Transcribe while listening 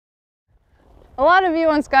A lot of you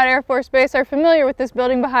on Scott Air Force Base are familiar with this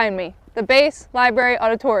building behind me, the Base Library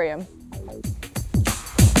Auditorium.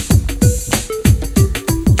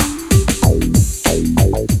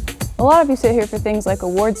 A lot of you sit here for things like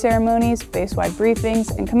award ceremonies, base-wide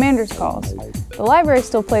briefings, and commander's calls. The library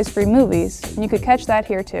still plays free movies, and you could catch that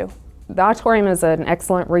here too. The Auditorium is an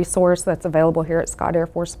excellent resource that's available here at Scott Air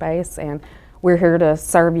Force Base, and we're here to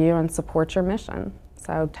serve you and support your mission,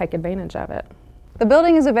 so take advantage of it. The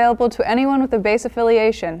building is available to anyone with a base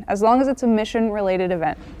affiliation, as long as it's a mission-related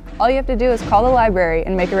event. All you have to do is call the library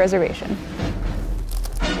and make a reservation.